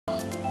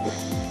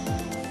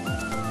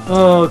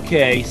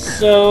Okay,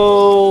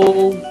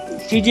 so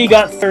TG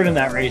got third in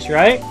that race,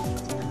 right?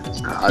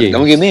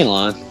 Don't get me in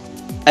line.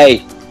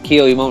 Hey,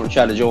 Keel, you want to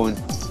try to join?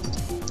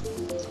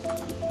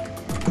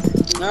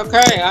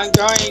 Okay, I'm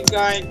going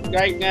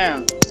right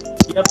now.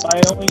 Yep,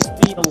 I only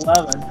see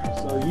 11,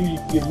 so you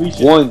at least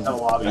should One. have a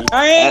lobby.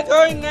 I ain't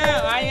going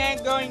now. I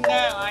ain't going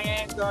now. I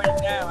ain't going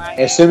now.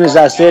 As soon as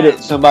I said it,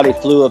 somebody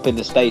flew up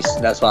into space.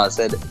 That's why I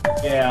said it.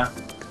 Yeah.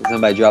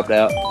 Somebody dropped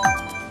out.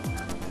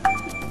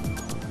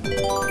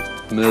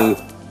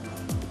 Move.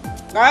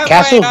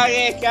 Castle.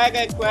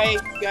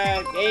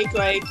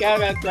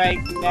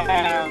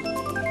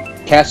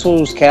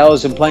 Castles,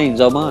 cows, and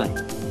planes. Oh my.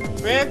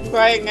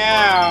 Right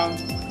now.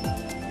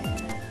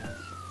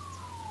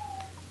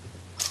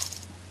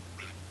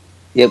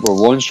 Yep,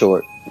 we're one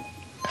short.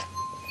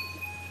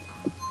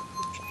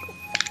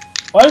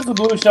 Why does the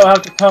blue shell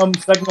have to come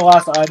second to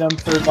last item,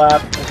 third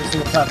lap, every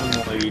single time in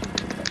the lead?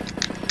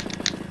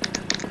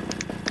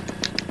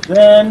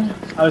 Then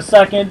I was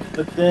second,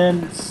 but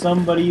then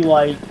somebody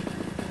like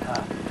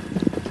I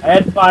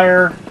had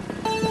fire,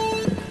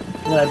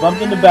 and then I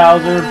bumped into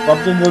Bowser,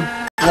 bumped into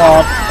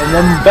Swamp, and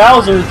then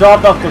Bowser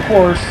dropped off the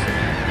course.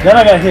 Then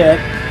I got hit,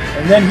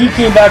 and then he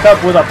came back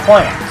up with a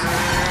plant.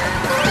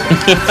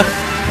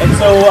 And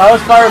so I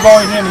was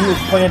fireballing him, he was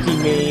planting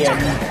me, and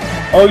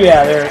oh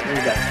yeah, there's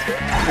that.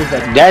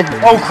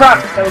 Oh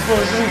crap! That was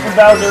really for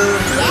Bowser.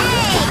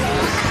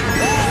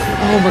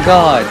 Oh my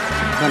god!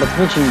 Not a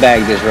punching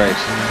bag this race.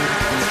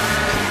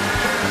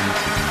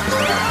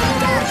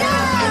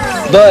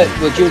 But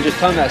what you were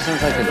just talking about sounds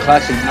like a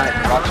classic night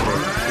in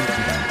Rockstar.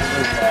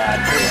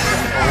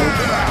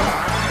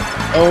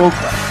 Oh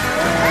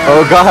crap!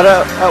 Oh god!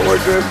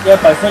 Outward drift.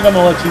 Yep, I think I'm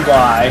gonna let you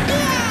die.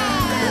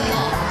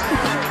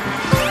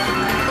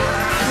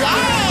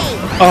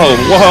 Oh,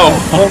 whoa!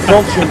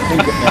 Don't shoot me,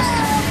 goodness.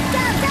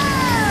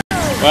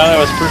 Well, that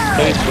was first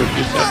place for 2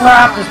 seconds.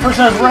 Crap! This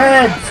person has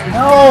reds!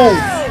 No!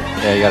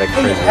 Yeah, you got a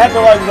crazy. I had to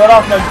like let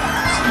off my...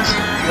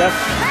 Yep.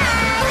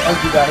 Oh,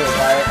 you got hit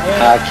by it. And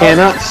I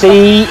cannot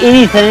see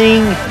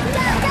anything.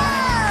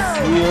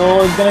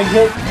 Wheel is gonna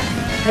hit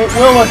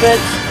Will with it.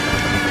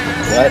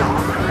 What?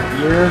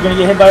 You're gonna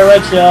get hit by a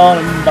red shell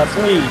in about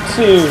 3,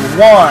 2,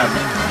 1.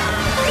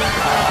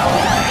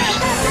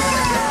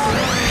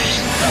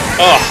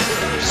 Oh!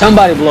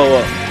 Somebody blow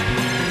up.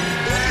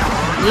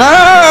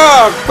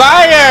 No!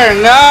 Fire!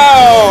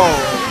 No!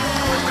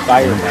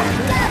 Fireman.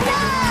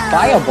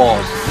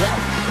 Fireballs.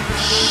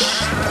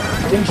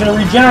 Things should have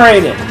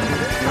regenerated.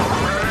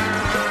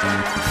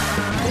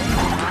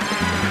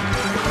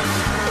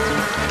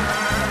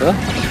 Huh?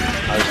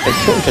 I was take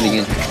shortcut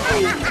again.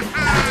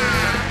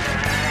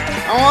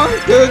 I want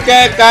to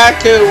get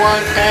back to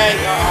 1K.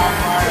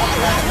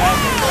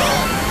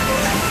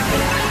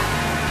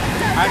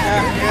 I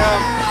got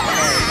you.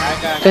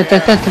 Oh,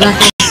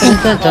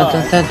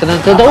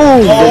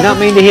 did not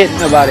mean to hit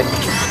nobody.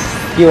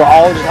 You were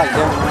all just like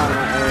going around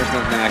like there's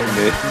nothing I can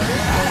do.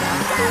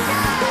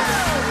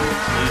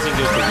 Using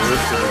just the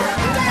worst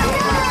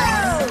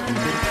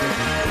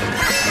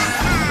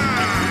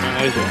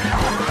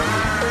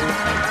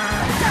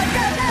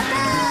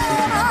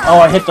Oh,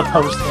 I hit the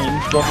post thing.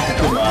 Wasn't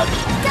too much.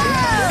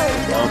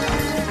 Nope.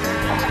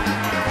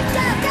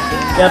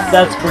 Yep,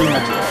 that's pretty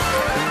much it.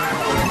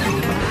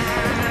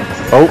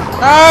 Oh.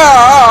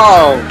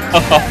 No!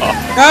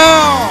 No!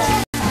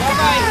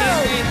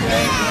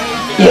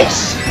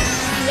 Yes.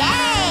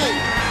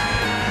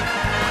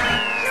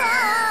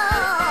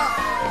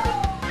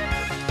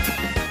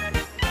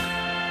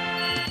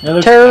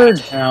 Another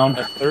Third. round.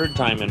 A third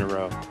time in a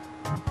row.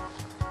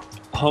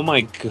 Oh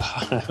my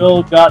god.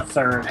 Phil got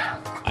third.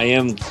 I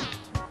am.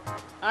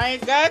 I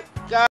got,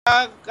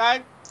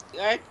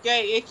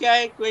 it's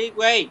a great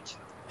weight.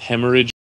 Hemorrhage